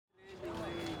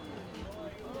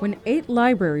When 8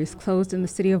 libraries closed in the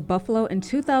city of Buffalo in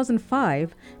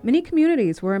 2005, many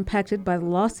communities were impacted by the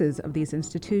losses of these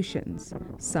institutions,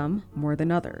 some more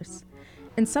than others.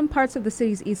 In some parts of the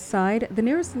city's east side, the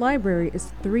nearest library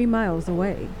is 3 miles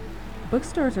away.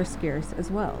 Bookstores are scarce as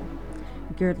well.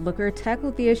 Garrett Looker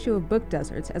tackled the issue of book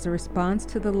deserts as a response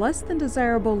to the less than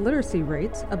desirable literacy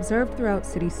rates observed throughout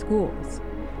city schools.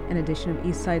 An edition of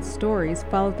East Side Stories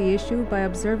followed the issue by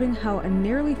observing how a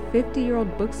nearly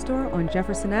 50-year-old bookstore on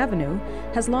Jefferson Avenue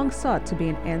has long sought to be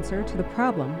an answer to the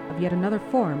problem of yet another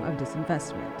form of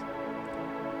disinvestment.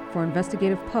 For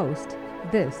Investigative Post,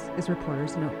 this is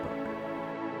Reporter's Notebook.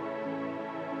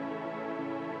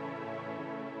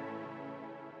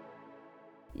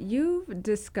 You've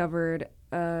discovered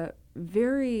a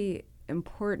very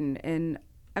important and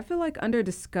I feel like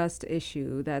under-discussed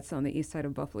issue that's on the east side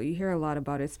of Buffalo. You hear a lot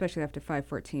about it, especially after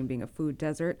 514 being a food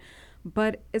desert,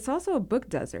 but it's also a book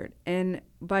desert. And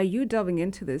by you delving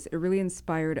into this, it really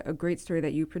inspired a great story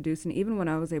that you produced, and even when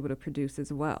I was able to produce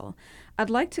as well. I'd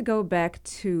like to go back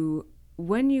to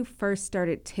when you first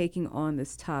started taking on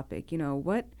this topic. You know,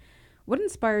 what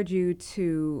inspired you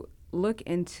to look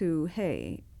into,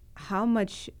 hey, how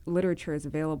much literature is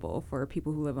available for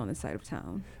people who live on this side of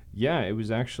town? Yeah, it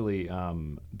was actually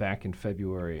back in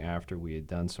February after we had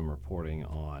done some reporting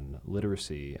on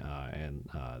literacy and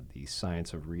the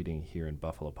science of reading here in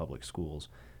Buffalo Public Schools,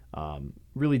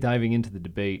 really diving into the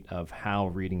debate of how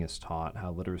reading is taught,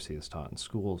 how literacy is taught in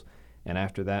schools. And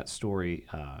after that story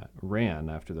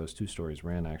after those two stories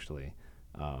ran actually,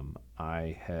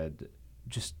 I had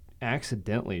just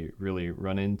accidentally really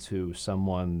run into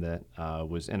someone that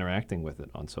was interacting with it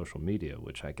on social media,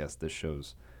 which I guess this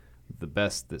shows the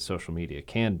best that social media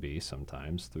can be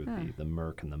sometimes through the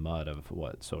murk and the mud of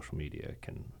what social media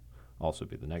can also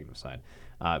be the negative side.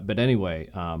 But anyway,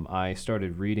 I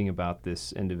started reading about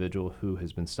this individual who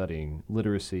has been studying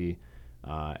literacy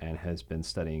and has been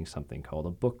studying something called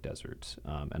a book desert.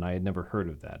 And I had never heard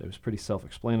of that. It was pretty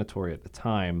self-explanatory at the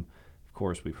time. Of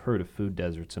course, we've heard of food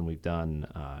deserts, and we've done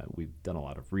a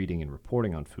lot of reading and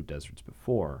reporting on food deserts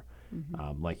before,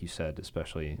 like you said,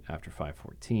 especially after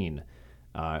 514.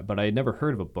 But I had never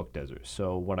heard of a book desert.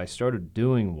 So what I started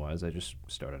doing was I just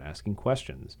started asking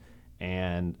questions.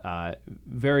 And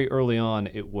very early on,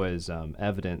 it was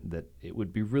evident that it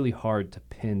would be really hard to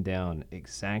pin down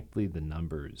exactly the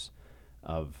numbers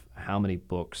of how many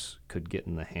books could get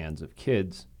in the hands of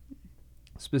kids,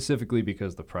 specifically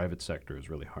because the private sector is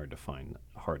really hard to find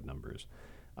hard numbers,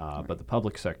 but the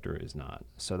public sector is not.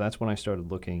 So that's when I started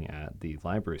looking at the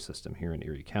library system here in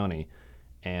Erie County.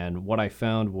 And what I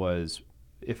found was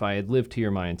if I had lived here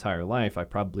my entire life, I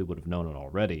probably would have known it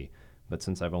already. But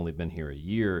since I've only been here a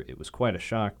year, it was quite a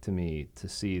shock to me to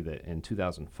see that in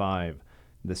 2005,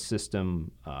 the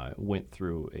system went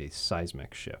through a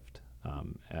seismic shift,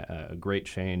 a great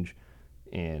change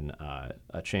in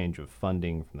a change of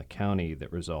funding from the county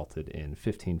that resulted in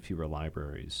 15 fewer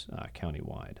libraries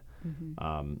countywide.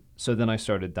 So then I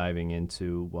started diving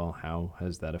into, well, how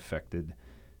has that affected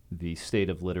the state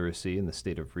of literacy and the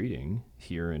state of reading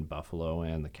here in Buffalo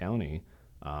and the county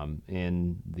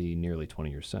in the nearly 20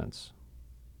 years since.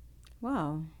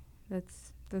 Wow,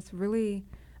 that's really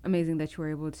amazing that you were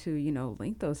able to,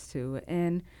 link those two.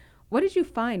 And what did you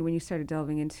find when you started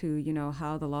delving into,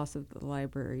 how the loss of the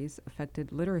libraries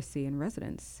affected literacy in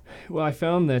residents? Well, I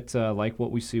found that like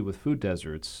what we see with food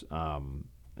deserts,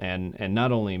 and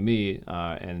not only me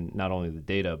and not only the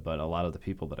data, but a lot of the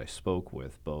people that I spoke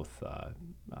with, both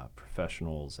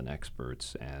professionals and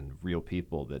experts and real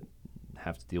people that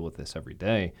have to deal with this every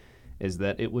day, is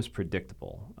that it was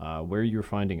predictable. Where you're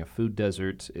finding a food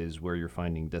desert is where you're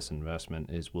finding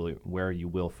disinvestment, is where you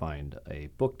will find a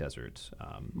book desert,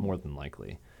 more than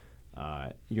likely.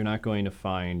 You're not going to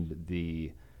find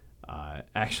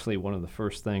actually one of the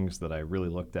first things that I really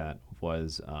looked at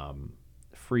was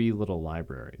free little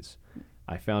libraries.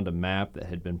 I found a map that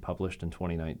had been published in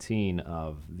 2019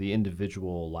 of the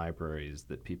individual libraries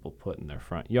that people put in their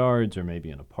front yards or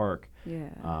maybe in a park. Yeah.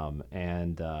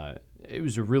 And it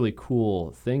was a really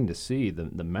cool thing to see,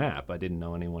 the map. I didn't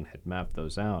know anyone had mapped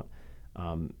those out.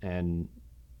 And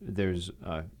there's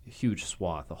a huge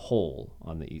swath, a hole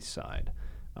on the east side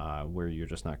where you're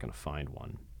just not going to find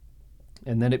one.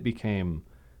 And then it became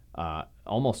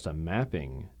almost a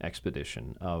mapping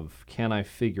expedition of, can I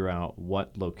figure out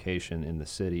what location in the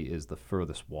city is the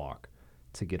furthest walk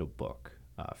to get a book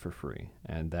for free?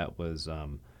 And that was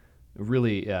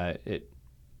really, it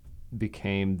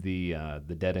became the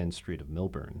dead end street of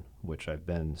Milburn, which I've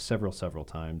been several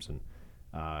times. And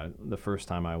the first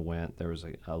time I went, there was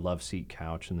a love seat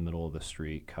couch in the middle of the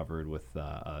street covered with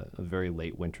a very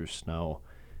late winter snow.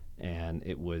 And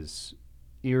it was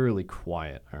eerily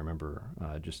quiet. I remember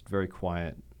just very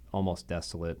quiet, almost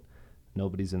desolate.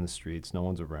 Nobody's in the streets, no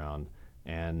one's around.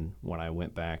 And when I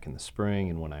went back in the spring,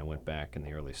 and when I went back in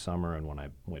the early summer, and when I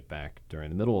went back during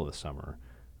the middle of the summer,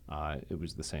 it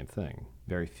was the same thing.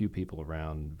 Very few people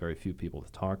around, very few people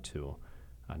to talk to.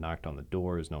 I knocked on the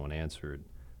doors, no one answered.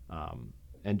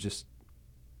 And just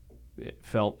it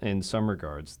felt, in some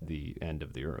regards, the end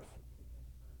of the earth.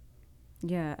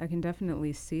 Yeah, I can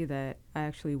definitely see that. I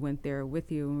actually went there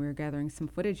with you when we were gathering some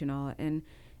footage and all, and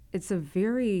it's a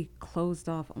very closed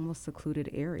off, almost secluded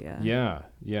area. Yeah.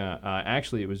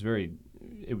 Actually, it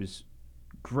was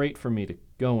great for me to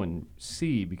go and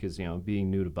see because, being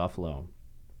new to Buffalo,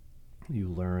 you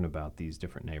learn about these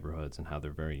different neighborhoods and how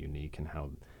they're very unique and how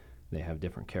they have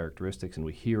different characteristics. And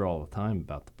we hear all the time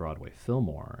about the Broadway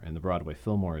Fillmore, and the Broadway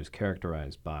Fillmore is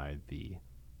characterized by the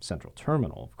Central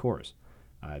Terminal, of course.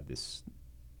 This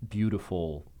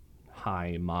beautiful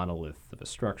high monolith of a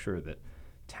structure that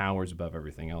towers above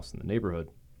everything else in the neighborhood.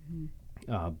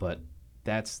 But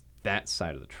that's that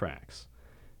side of the tracks.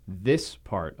 This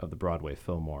part of the Broadway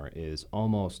Fillmore is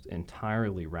almost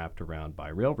entirely wrapped around by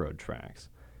railroad tracks,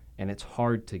 and it's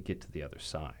hard to get to the other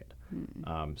side.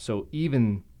 So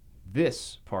even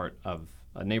this part of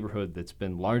a neighborhood that's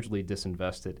been largely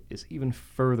disinvested is even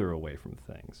further away from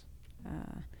things.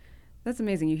 That's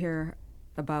amazing. You hear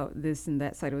about this and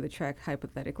that side of the track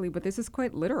hypothetically, but this is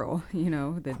quite literal,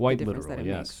 the Quite difference literal, that it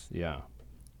yes. makes. Yeah.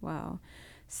 Wow.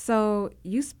 So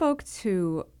you spoke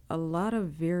to a lot of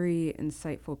very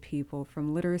insightful people,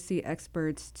 from literacy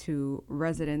experts to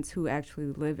residents who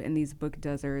actually live in these book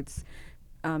deserts,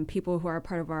 people who are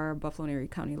part of our Buffalo and Erie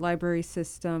County Library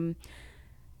system.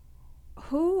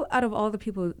 Who, out of all the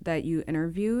people that you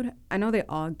interviewed, I know they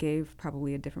all gave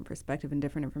probably a different perspective and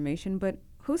different information, but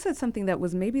who said something that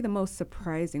was maybe the most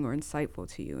surprising or insightful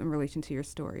to you in relation to your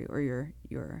story or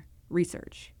your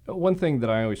research? One thing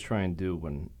that I always try and do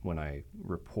when I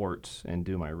report and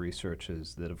do my research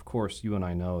is that, of course, you and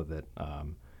I know that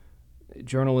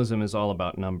journalism is all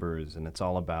about numbers and it's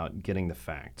all about getting the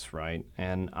facts, right?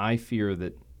 And I fear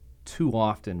that too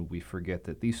often we forget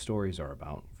that these stories are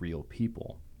about real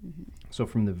people. Mm-hmm. So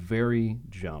from the very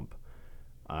jump,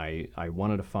 I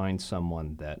wanted to find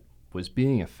someone that was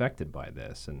being affected by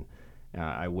this. And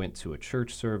I went to a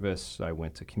church service, I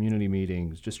went to community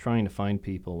meetings, just trying to find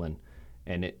people.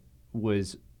 And it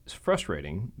was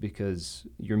frustrating because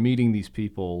you're meeting these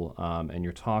people and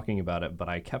you're talking about it, but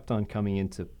I kept on coming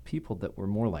into people that were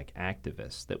more like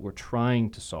activists, that were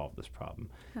trying to solve this problem.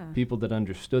 People that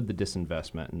understood the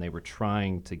disinvestment, and they were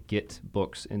trying to get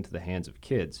books into the hands of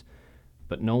kids,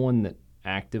 but no one that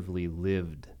actively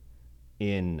lived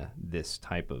in this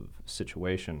type of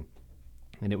situation.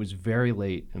 And it was very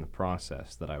late in the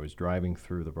process that I was driving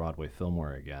through the Broadway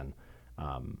Fillmore again,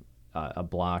 a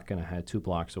block and a half, 2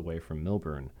 blocks away from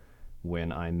Milburn,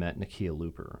 when I met Nakia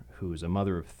Looper, who is a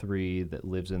mother of 3 that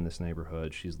lives in this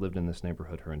neighborhood. She's lived in this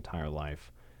neighborhood her entire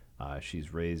life.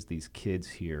 She's raised these kids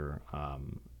here.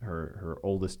 Her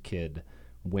oldest kid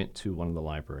went to one of the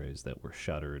libraries that were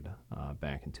shuttered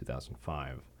back in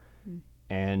 2005.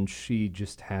 And she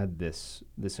just had this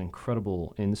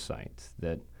incredible insight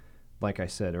that, like I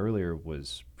said earlier,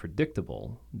 was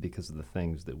predictable because of the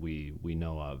things that we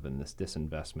know of, and this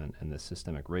disinvestment and this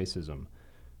systemic racism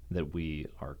that we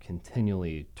are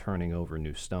continually turning over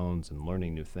new stones and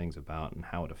learning new things about and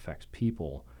how it affects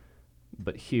people.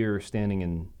 But here, standing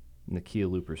in Nakia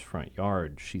Looper's front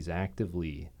yard, she's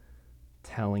actively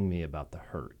telling me about the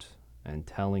hurt and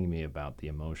telling me about the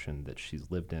emotion that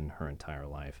she's lived in her entire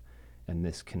life, and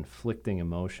this conflicting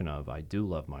emotion of, I do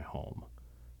love my home,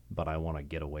 but I want to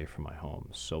get away from my home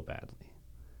so badly.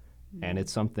 And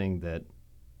it's something that,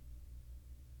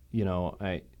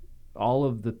 all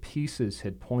of the pieces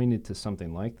had pointed to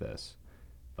something like this,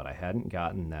 but I hadn't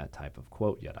gotten that type of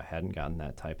quote yet. I hadn't gotten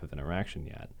that type of interaction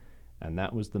yet. And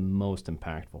that was the most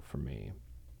impactful for me,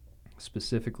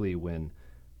 specifically when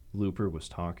Looper was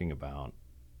talking about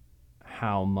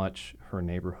how much her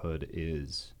neighborhood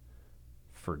is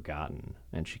forgotten.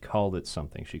 And she called it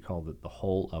something. She called it the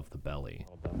hole of the belly.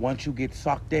 Once you get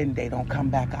sucked in, they don't come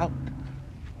back out.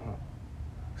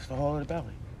 It's the hole of the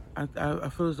belly. I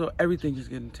feel as though everything is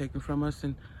getting taken from us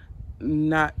and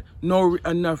no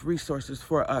enough resources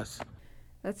for us.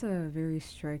 That's a very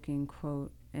striking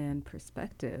quote and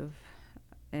perspective.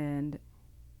 And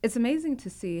it's amazing to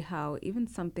see how even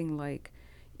something like,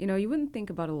 you wouldn't think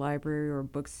about a library or a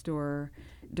bookstore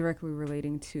directly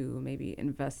relating to maybe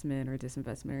investment or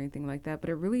disinvestment or anything like that, but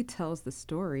it really tells the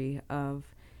story of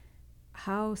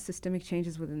how systemic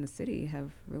changes within the city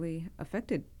have really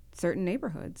affected certain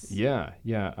neighborhoods. Yeah.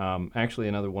 Actually,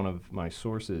 another one of my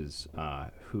sources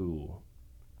who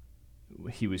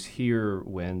he was here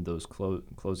when those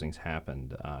closings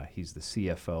happened. He's the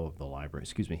CFO of the library.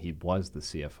 Excuse me, he was the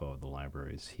CFO of the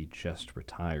libraries. He just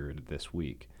retired this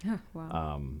week.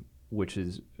 Wow. Which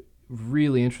is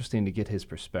really interesting to get his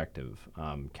perspective.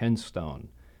 Ken Stone,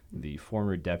 the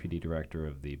former deputy director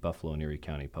of the Buffalo and Erie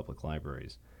County Public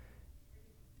Libraries,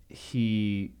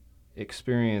 he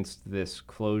experienced this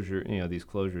closure, these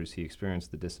closures. He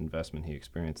experienced the disinvestment. He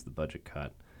experienced the budget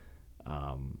cut.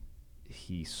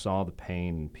 He saw the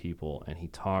pain in people, and he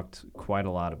talked quite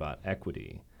a lot about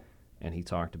equity. And he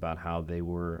talked about how they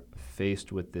were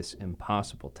faced with this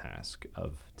impossible task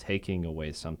of taking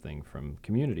away something from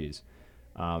communities.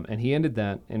 And he ended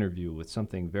that interview with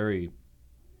something very,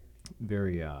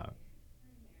 very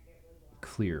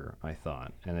clear, I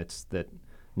thought. And it's that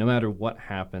no matter what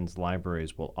happens,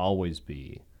 libraries will always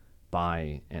be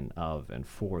by and of and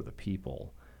for the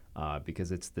people,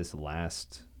 because it's this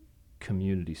last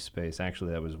community space.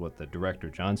 Actually, that was what the director,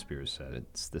 John Spears, said.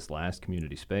 It's this last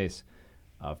community space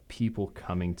of people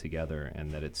coming together,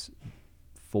 and that it's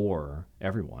for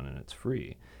everyone and it's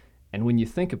free. And when you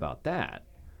think about that,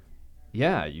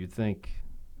 yeah, you'd think,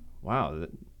 wow, that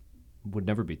would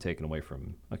never be taken away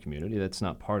from a community. That's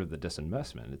not part of the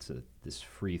disinvestment. It's this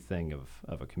free thing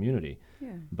of a community. Yeah.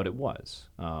 But it was.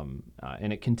 And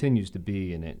it continues to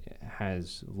be, and it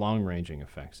has long-ranging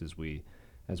effects, as we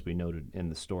noted in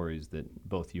the stories that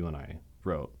both you and I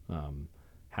wrote,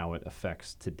 how it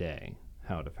affects today,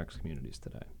 how it affects communities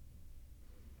today.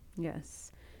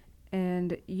 Yes.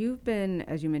 And you've been,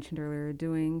 as you mentioned earlier,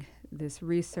 doing this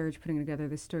research, putting together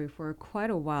this story for quite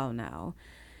a while now.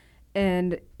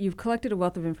 And you've collected a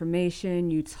wealth of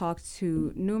information. You talked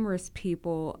to numerous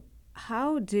people.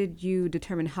 How did you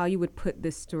determine how you would put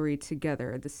this story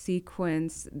together, the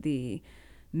sequence, the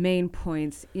main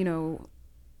points,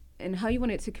 and how you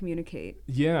want it to communicate?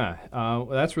 Yeah, well,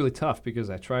 that's really tough, because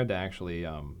I tried to actually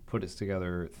put it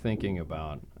together thinking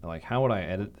about, like, how would I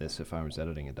edit this if I was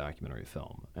editing a documentary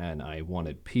film? And I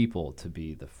wanted people to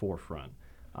be the forefront.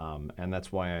 And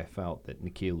that's why I felt that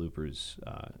Nakia Looper's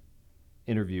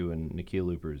interview and Nakia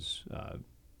Looper's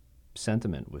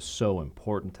sentiment was so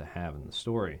important to have in the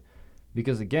story.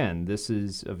 Because, again, this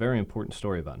is a very important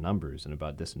story about numbers and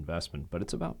about disinvestment, but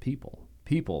it's about people.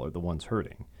 People are the ones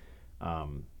hurting.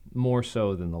 More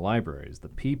so than the libraries. The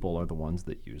people are the ones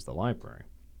that use the library.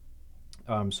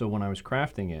 So when I was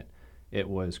crafting it, it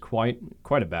was quite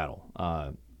a battle,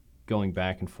 going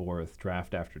back and forth,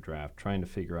 draft after draft, trying to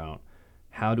figure out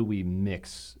how do we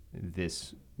mix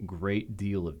this great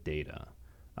deal of data.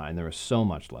 And there was so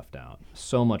much left out,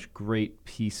 so much great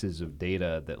pieces of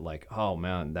data that, like, oh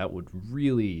man, that would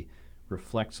really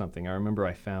reflect something. I remember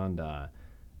I found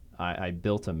I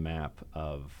built a map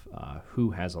of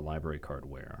who has a library card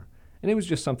where. And it was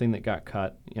just something that got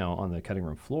cut, on the cutting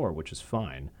room floor, which is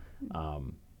fine.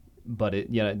 But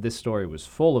this story was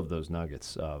full of those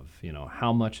nuggets of,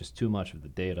 how much is too much of the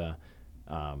data,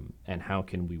 and how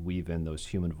can we weave in those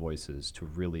human voices to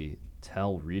really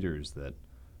tell readers that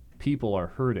people are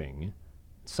hurting,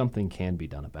 something can be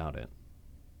done about it.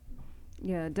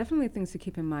 Yeah, definitely things to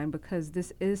keep in mind, because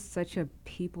this is such a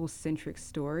people-centric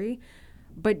story.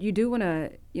 But you do want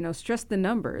to, stress the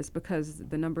numbers, because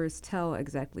the numbers tell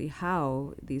exactly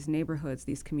how these neighborhoods,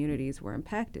 these communities were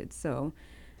impacted. So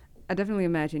I definitely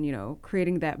imagine,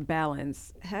 creating that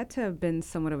balance had to have been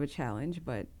somewhat of a challenge,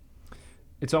 but.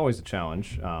 It's always a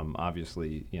challenge.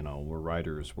 Obviously, we're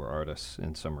writers, we're artists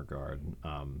in some regard.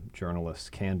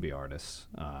 Journalists can be artists,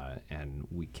 and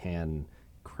we can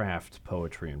craft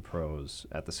poetry and prose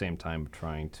at the same time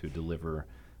trying to deliver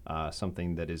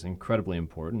something that is incredibly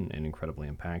important and incredibly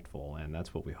impactful, and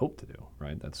that's what we hope to do,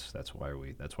 right? That's why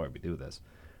we do this.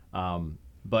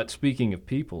 But speaking of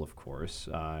people, of course,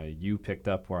 you picked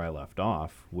up where I left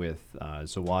off with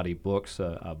Zawadi Books,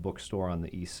 a bookstore on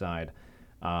the east side,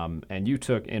 and you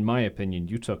took, in my opinion,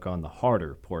 on the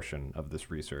harder portion of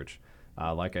this research.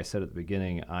 Like I said at the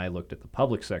beginning, I looked at the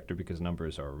public sector because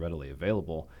numbers are readily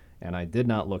available, and I did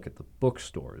not look at the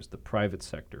bookstores, the private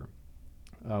sector.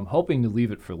 Hoping to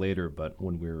leave it for later, but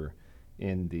when we were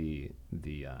in the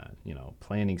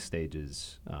planning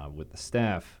stages with the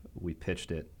staff, we pitched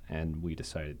it, and we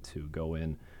decided to go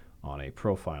in on a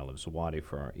profile of Zawadi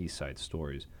for our East Side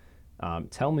Stories.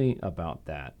 Tell me about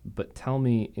that, but tell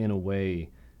me in a way,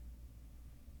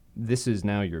 this is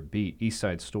now your beat. East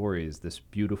Side Stories, this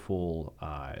beautiful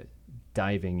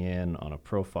diving in on a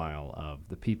profile of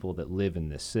the people that live in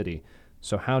this city.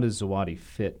 So how does Zawadi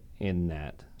fit in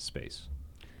that space?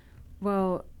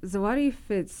 Well, Zawadi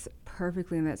fits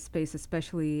perfectly in that space,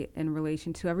 especially in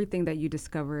relation to everything that you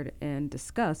discovered and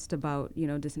discussed about,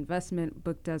 disinvestment,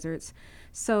 book deserts.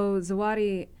 So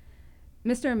Zawadi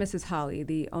Mr. and Mrs. Holly,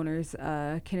 the owners,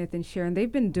 Kenneth and Sharon,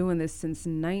 they've been doing this since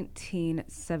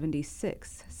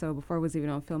 1976, so before it was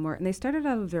even on Fillmore. And they started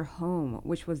out of their home,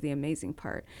 which was the amazing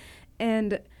part.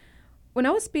 And when I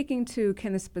was speaking to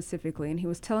Kenneth specifically, and he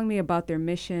was telling me about their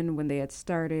mission when they had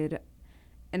started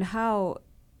and how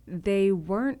they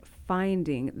weren't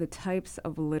finding the types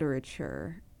of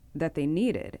literature that they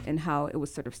needed and how it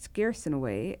was sort of scarce in a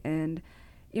way. And,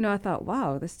 I thought,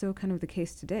 wow, that's still kind of the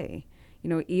case today.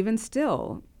 Even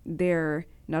still, they're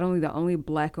not only the only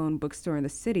black-owned bookstore in the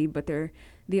city, but they're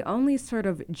the only sort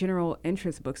of general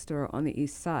interest bookstore on the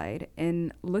east side.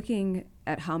 And looking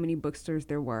at how many bookstores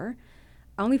there were,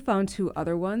 I only found two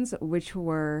other ones, which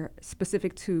were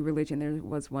specific to religion. There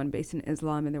was one based in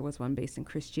Islam and there was one based in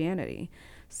Christianity.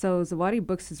 So Zawadi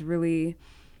Books is really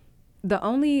the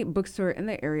only bookstore in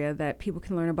the area that people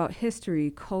can learn about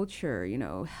history, culture,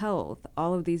 health,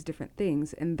 all of these different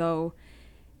things. And though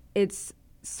it's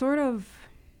sort of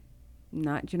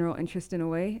not general interest in a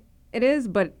way, it is,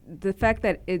 but the fact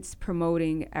that it's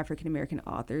promoting African American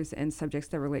authors and subjects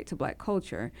that relate to Black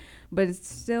culture, but it's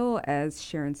still, as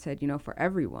Sharon said, for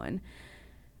everyone.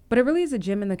 But it really is a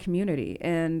gem in the community.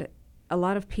 And a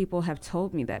lot of people have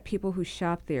told me that, people who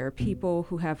shop there, people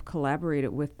who have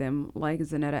collaborated with them, like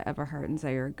Zanetta Everhart and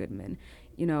Zaire Goodman.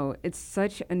 It's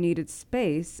such a needed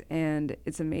space, and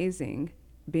it's amazing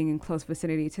being in close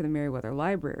vicinity to the Meriwether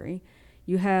Library.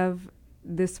 You have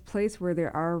this place where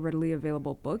there are readily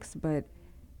available books, but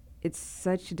it's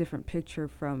such a different picture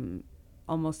from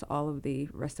almost all of the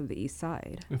rest of the east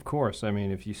side. Of course. I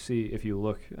mean, if you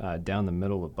look down the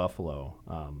middle of Buffalo,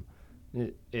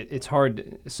 it's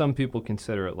hard. Some people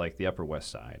consider it like the Upper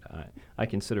West Side. I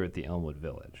consider it the Elmwood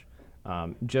Village.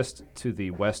 Just to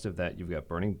the west of that, you've got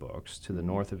Burning Books. To the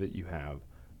north of it, you have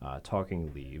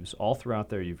Talking Leaves. All throughout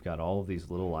there, you've got all of these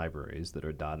little libraries that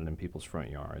are dotted in people's front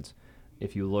yards.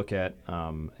 If you look at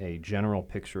a general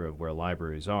picture of where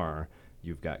libraries are,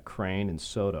 you've got Crane and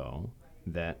Soto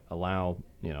that allow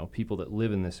people that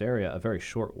live in this area a very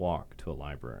short walk to a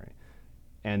library.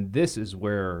 And this is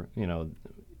where,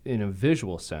 in a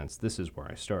visual sense, this is where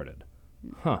I started.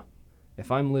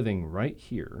 If I'm living right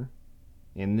here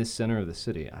in this center of the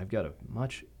city, I've got a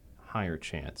much higher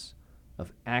chance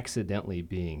of accidentally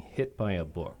being hit by a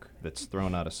book that's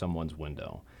thrown out of someone's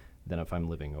window than if I'm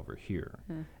living over here.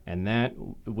 And that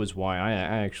was why I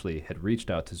actually had reached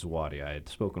out to Zawadi. I had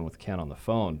spoken with Ken on the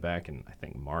phone back in, I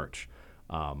think, March,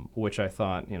 which I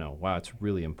thought, wow, it's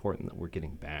really important that we're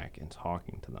getting back and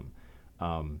talking to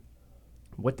them.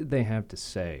 What did they have to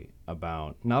say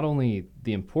about not only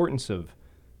the importance of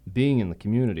being in the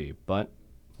community, but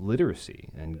literacy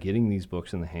and getting these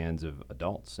books in the hands of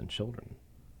adults and children?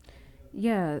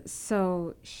 Yeah,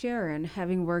 so Sharon,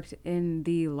 having worked in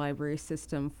the library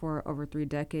system for over 3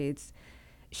 decades,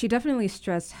 she definitely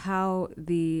stressed how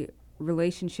the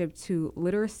relationship to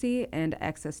literacy and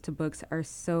access to books are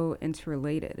so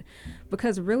interrelated.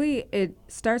 Because really, it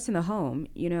starts in the home.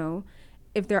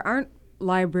 If there aren't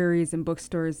libraries and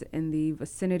bookstores in the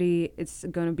vicinity, it's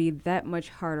going to be that much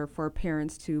harder for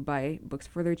parents to buy books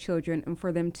for their children and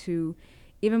for them to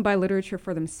even buy literature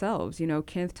for themselves.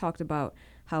 Kenneth talked about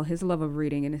how his love of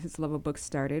reading and his love of books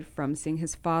started from seeing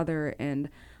his father and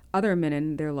other men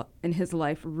in his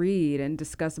life read and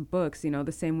discuss books,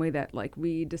 the same way that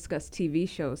we discuss TV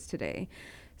shows today.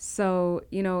 So,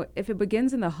 if it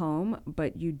begins in the home,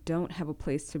 but you don't have a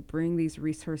place to bring these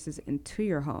resources into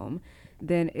your home,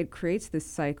 then it creates this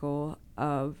cycle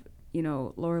of,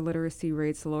 lower literacy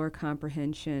rates, lower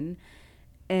comprehension,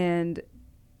 and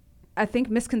I think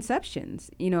misconceptions,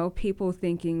 people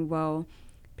thinking, well,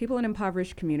 people in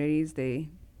impoverished communities, they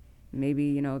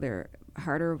maybe, they're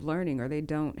harder of learning or they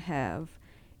don't have,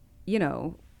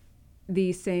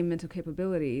 the same mental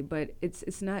capability, but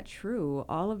it's not true.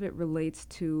 All of it relates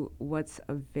to what's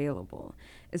available.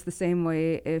 It's the same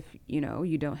way if,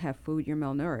 you don't have food, you're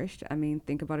malnourished. I mean,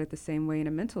 think about it the same way in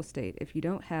a mental state. If you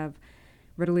don't have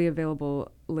readily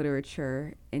available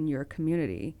literature in your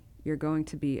community, you're going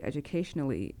to be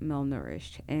educationally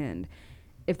malnourished. And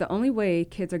if the only way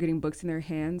kids are getting books in their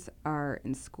hands are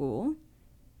in school,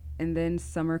 and then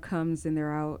summer comes and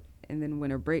they're out, and then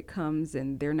winter break comes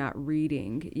and they're not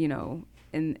reading,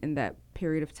 in that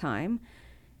period of time,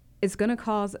 it's going to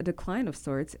cause a decline of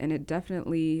sorts. And it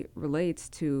definitely relates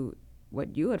to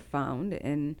what you had found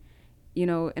in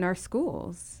our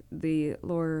schools, the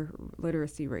lower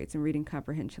literacy rates and reading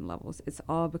comprehension levels. It's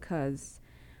all because,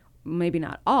 maybe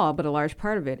not all, but a large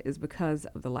part of it is because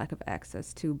of the lack of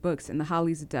access to books. And the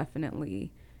Hollies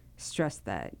definitely stress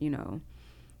that,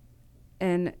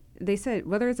 And they said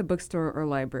whether it's a bookstore or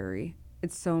library,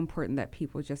 it's so important that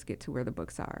people just get to where the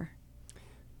books are.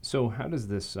 So how does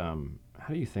this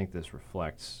how do you think this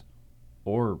reflects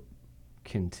or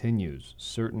continues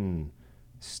certain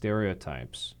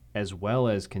stereotypes, as well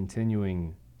as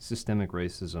continuing systemic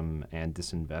racism and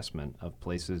disinvestment of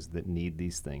places that need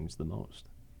these things the most?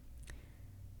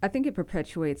 I think it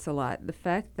perpetuates a lot. The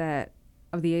fact that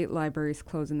of the 8 libraries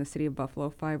closed in the city of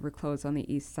Buffalo, 5 were closed on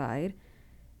the east side,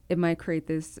 it might create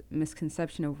this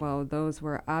misconception of, well, those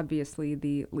were obviously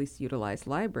the least utilized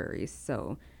libraries.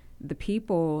 So the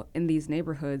people in these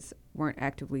neighborhoods weren't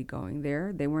actively going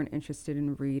there. They weren't interested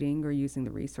in reading or using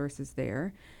the resources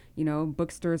there. You know,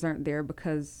 bookstores aren't there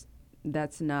because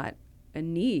that's not a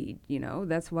need, you know.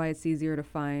 That's why it's easier to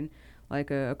find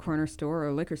like a corner store or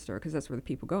a liquor store, because that's where the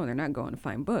people go and they're not going to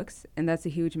find books. And that's a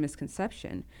huge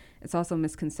misconception. It's also a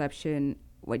misconception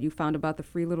what you found about the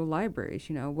free little libraries.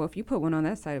 You know, well, if you put one on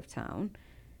that side of town,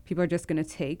 people are just going to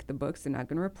take the books, they're not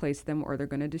going to replace them, or they're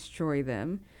going to destroy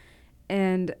them.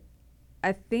 And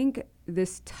I think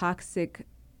this toxic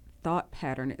thought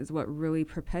pattern is what really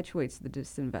perpetuates the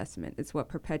disinvestment. It's what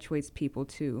perpetuates people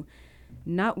to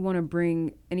not want to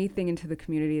bring anything into the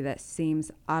community that seems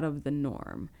out of the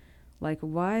norm. Like,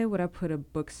 why would I put a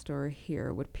bookstore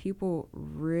here? Would people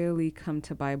really come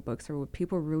to buy books, or would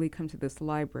people really come to this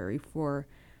library for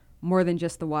more than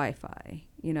just the Wi-Fi,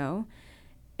 you know?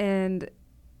 And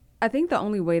I think the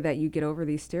only way that you get over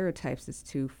these stereotypes is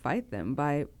to fight them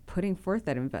by putting forth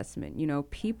that investment. You know,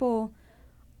 people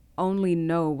only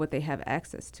know what they have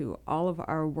access to. All of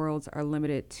our worlds are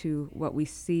limited to what we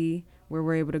see, where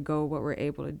we're able to go, what we're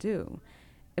able to do.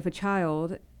 If a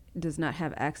child does not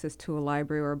have access to a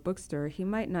library or a bookstore, he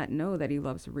might not know that he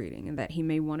loves reading and that he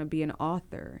may want to be an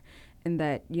author, and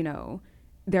that, you know,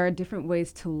 there are different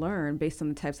ways to learn based on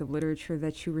the types of literature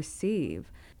that you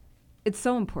receive. It's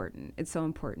so important. It's so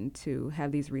important to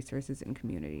have these resources in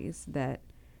communities that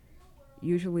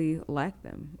usually lack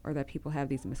them, or that people have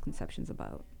these misconceptions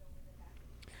about.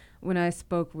 When I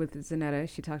spoke with Zanetta,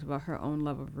 she talked about her own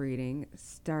love of reading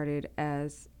started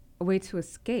as a way to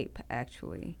escape,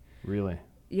 actually. Really?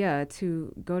 Yeah,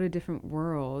 to go to different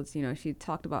worlds. You know, she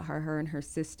talked about how her and her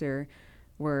sister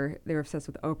they were obsessed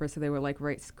with Oprah, so they would like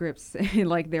write scripts in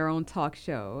like their own talk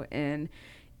show. And,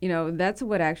 you know, that's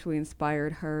what actually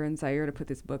inspired her and Zaire to put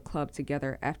this book club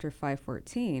together after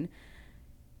 514.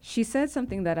 She said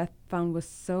something that I found was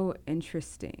so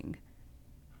interesting.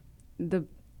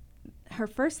 Her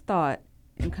first thought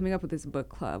in coming up with this book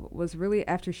club was really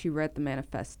after she read the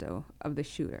manifesto of the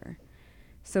shooter.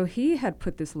 So he had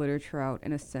put this literature out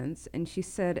in a sense, and she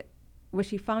said what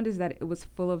she found is that it was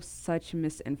full of such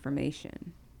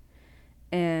misinformation.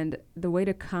 And the way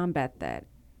to combat that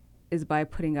is by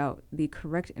putting out the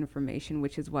correct information,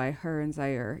 which is why her and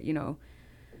Zaire, you know,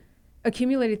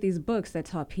 accumulated these books that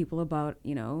taught people about,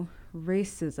 you know,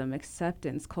 racism,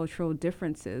 acceptance, cultural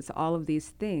differences, all of these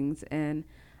things. And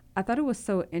I thought it was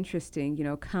so interesting, you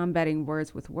know, combating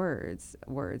words with words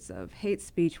of hate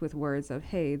speech with words of,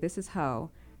 hey, this is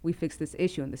how we fix this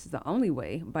issue, and this is the only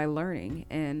way, by learning.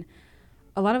 And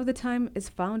a lot of the time it's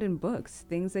found in books,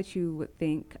 things that you would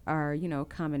think are, you know,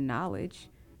 common knowledge.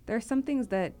 There are some things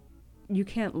that you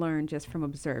can't learn just from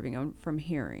observing or from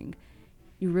hearing.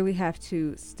 You really have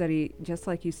to study, just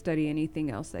like you study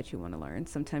anything else that you want to learn.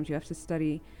 Sometimes you have to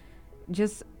study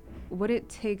just what it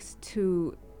takes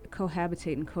to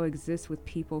cohabitate and coexist with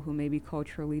people who may be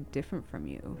culturally different from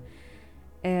you.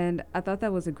 And I thought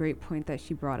that was a great point that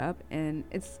she brought up. And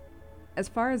it's, as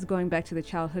far as going back to the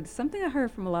childhood, something I heard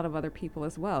from a lot of other people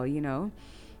as well, you know.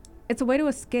 It's a way to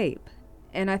escape.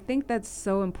 And I think that's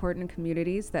so important in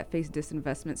communities that face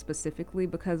disinvestment specifically,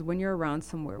 because when you're around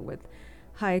somewhere with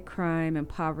high crime and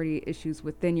poverty issues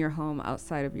within your home,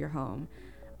 outside of your home,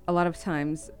 a lot of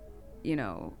times, you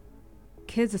know,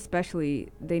 kids especially,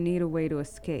 they need a way to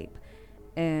escape.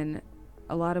 And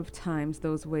a lot of times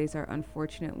those ways are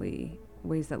unfortunately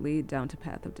ways that lead down to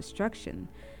path of destruction.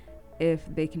 If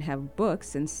they can have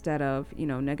books instead of, you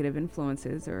know, negative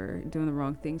influences or doing the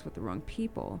wrong things with the wrong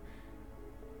people,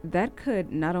 that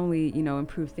could not only, you know,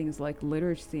 improve things like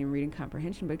literacy and reading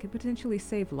comprehension, but it could potentially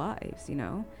save lives, you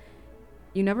know.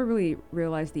 You never really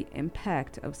realize the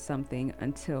impact of something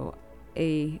until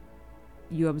A,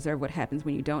 you observe what happens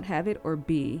when you don't have it, or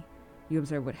B, you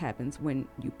observe what happens when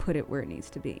you put it where it needs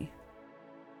to be.